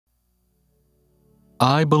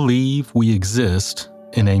I believe we exist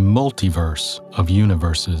in a multiverse of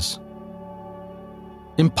universes.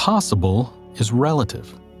 Impossible is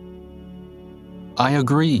relative. I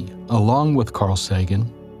agree, along with Carl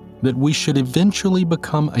Sagan, that we should eventually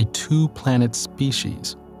become a two-planet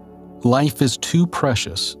species. Life is too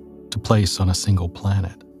precious to place on a single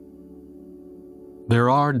planet. There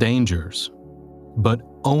are dangers, but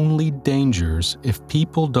only dangers if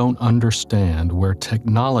people don't understand where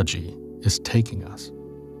technology is taking us.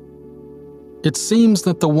 It seems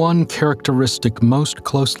that the one characteristic most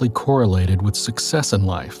closely correlated with success in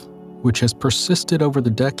life, which has persisted over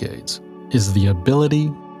the decades, is the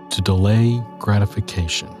ability to delay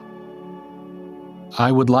gratification.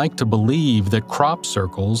 I would like to believe that crop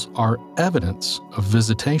circles are evidence of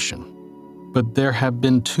visitation, but there have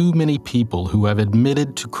been too many people who have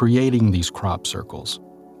admitted to creating these crop circles,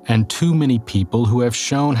 and too many people who have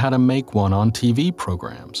shown how to make one on TV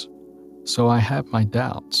programs. So I have my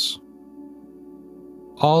doubts.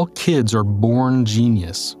 All kids are born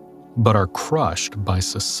genius, but are crushed by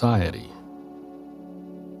society.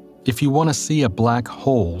 If you want to see a black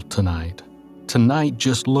hole tonight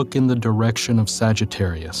just look in the direction of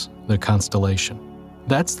Sagittarius, the constellation.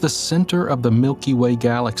 That's the center of the Milky Way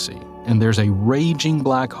galaxy, and there's a raging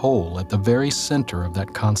black hole at the very center of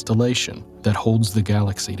that constellation that holds the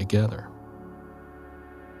galaxy together.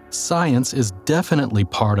 Science is definitely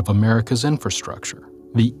part of America's infrastructure,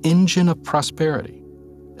 the engine of prosperity,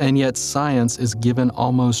 and yet science is given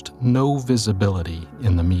almost no visibility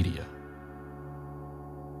in the media.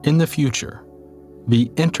 In the future,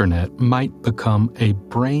 the internet might become a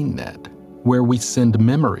brain net where we send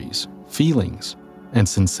memories, feelings, and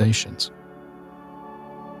sensations.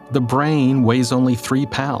 The brain weighs only 3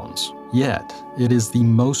 pounds, yet it is the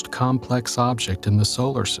most complex object in the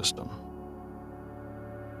solar system.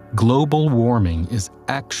 Global warming is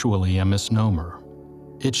actually a misnomer.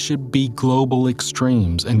 It should be global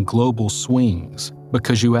extremes and global swings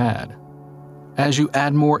because as you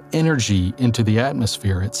add more energy into the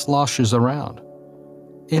atmosphere, it sloshes around.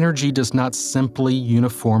 Energy does not simply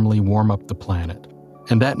uniformly warm up the planet,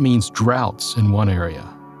 and that means droughts in one area,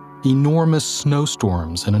 enormous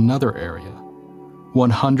snowstorms in another area,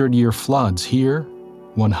 100-year floods here,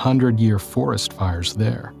 100-year forest fires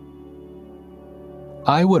there.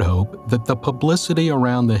 I would hope that the publicity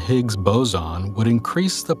around the Higgs boson would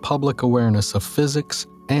increase the public awareness of physics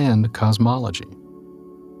and cosmology.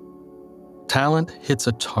 Talent hits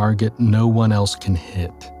a target no one else can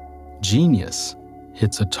hit. Genius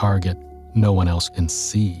hits a target no one else can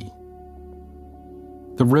see.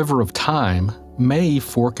 The river of time may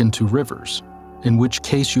fork into rivers, in which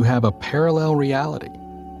case you have a parallel reality,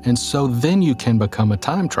 and so then you can become a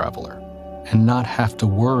time traveler and not have to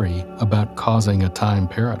worry about causing a time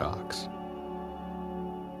paradox.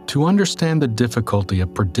 To understand the difficulty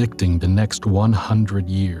of predicting the next 100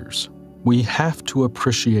 years, we have to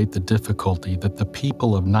appreciate the difficulty that the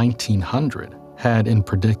people of 1900 had in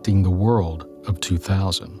predicting the world of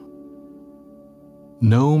 2000.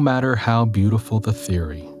 No matter how beautiful the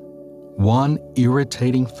theory, one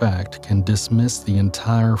irritating fact can dismiss the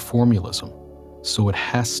entire formulism, so it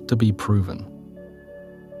has to be proven.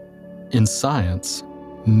 In science,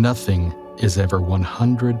 nothing is ever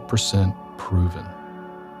 100% proven.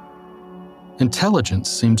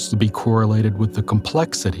 Intelligence seems to be correlated with the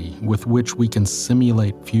complexity with which we can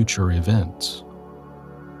simulate future events.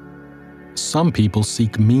 Some people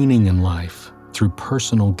seek meaning in life through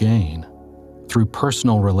personal gain, through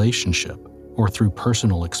personal relationship, or through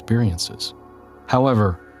personal experiences.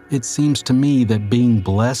 However, it seems to me that being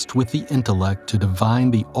blessed with the intellect to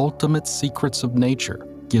divine the ultimate secrets of nature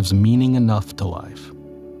gives meaning enough to life.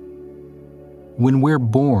 When we're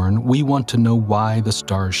born, we want to know why the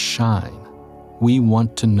stars shine. We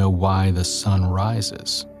want to know why the sun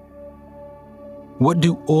rises. What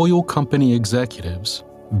do oil company executives,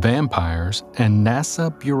 vampires, and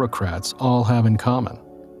NASA bureaucrats all have in common?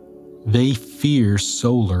 They fear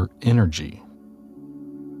solar energy.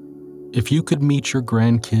 If you could meet your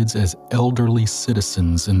grandkids as elderly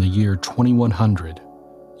citizens in the year 2100,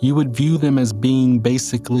 you would view them as being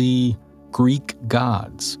basically Greek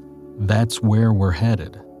gods. That's where we're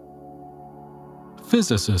headed.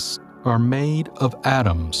 Physicists are made of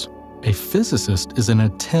atoms. A physicist is an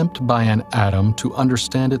attempt by an atom to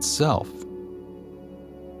understand itself.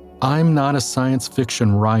 I'm not a science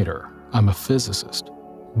fiction writer. I'm a physicist.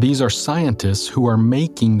 These are scientists who are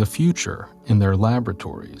making the future in their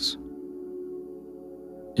laboratories.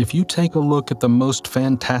 If you take a look at the most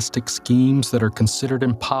fantastic schemes that are considered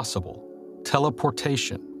impossible,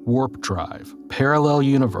 teleportation, warp drive, parallel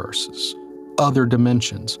universes, other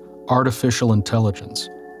dimensions, artificial intelligence,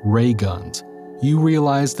 ray guns, you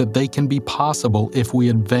realize that they can be possible if we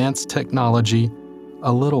advance technology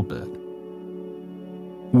a little bit.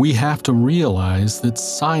 We have to realize that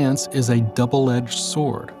science is a double-edged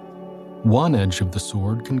sword. One edge of the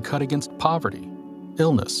sword can cut against poverty,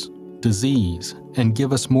 illness, disease, and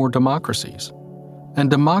give us more democracies. And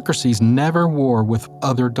democracies never war with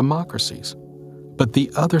other democracies. But the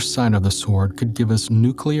other side of the sword could give us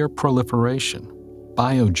nuclear proliferation,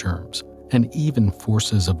 biogerms, and even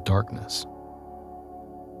forces of darkness.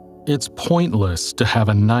 It's pointless to have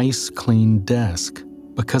a nice, clean desk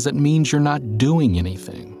because it means you're not doing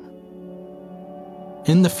anything.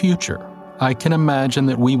 In the future, I can imagine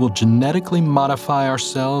that we will genetically modify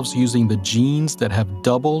ourselves using the genes that have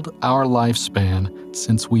doubled our lifespan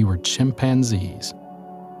since we were chimpanzees.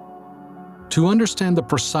 To understand the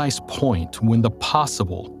precise point when the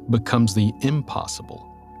possible becomes the impossible,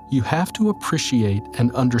 you have to appreciate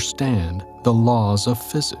and understand the laws of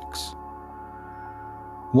physics.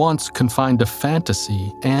 Once confined to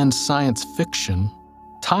fantasy and science fiction,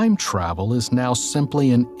 time travel is now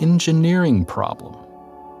simply an engineering problem.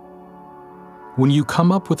 When you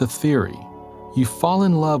come up with a theory, you fall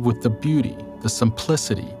in love with the beauty, the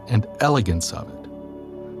simplicity, and elegance of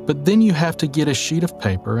it. But then you have to get a sheet of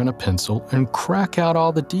paper and a pencil and crack out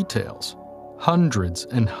all the details, hundreds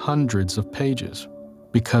and hundreds of pages,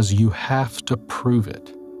 because you have to prove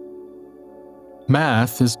it.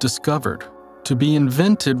 Math is discovered. To be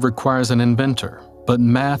invented requires an inventor, but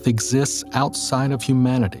math exists outside of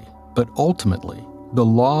humanity. But ultimately, the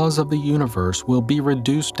laws of the universe will be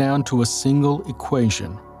reduced down to a single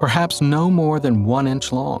equation, perhaps no more than 1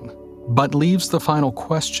 inch long, but leaves the final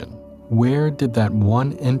question: where did that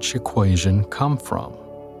 1 inch equation come from?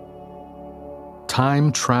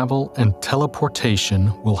 Time travel and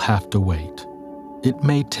teleportation will have to wait. It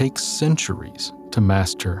may take centuries to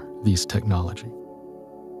master these technologies.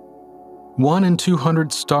 1 in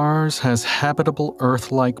 200 stars has habitable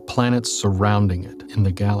Earth-like planets surrounding it in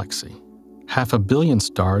the galaxy. 500 million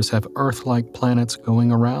stars have Earth-like planets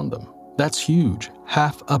going around them. That's huge,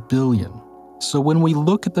 500 million. So when we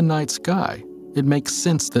look at the night sky, it makes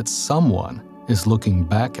sense that someone is looking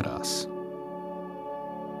back at us.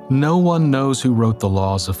 No one knows who wrote the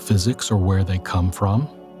laws of physics or where they come from.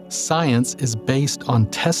 Science is based on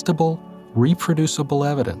testable, reproducible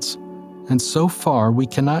evidence. And so far, we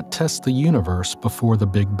cannot test the universe before the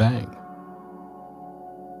Big Bang.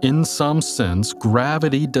 In some sense,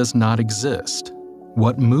 gravity does not exist.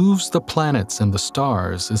 What moves the planets and the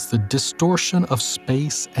stars is the distortion of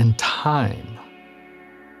space and time.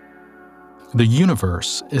 The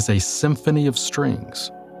universe is a symphony of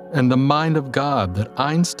strings, and the mind of God that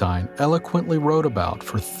Einstein eloquently wrote about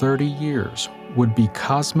for 30 years would be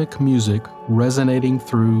cosmic music resonating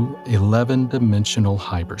through 11-dimensional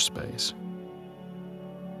hyperspace.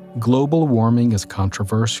 Global warming is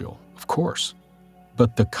controversial, of course,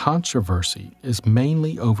 but the controversy is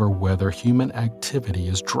mainly over whether human activity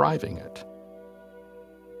is driving it.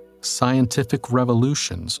 Scientific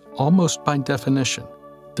revolutions, almost by definition,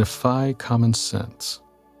 defy common sense.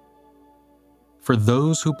 For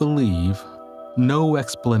those who believe, no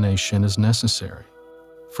explanation is necessary.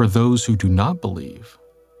 For those who do not believe,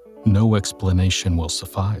 no explanation will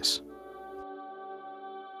suffice.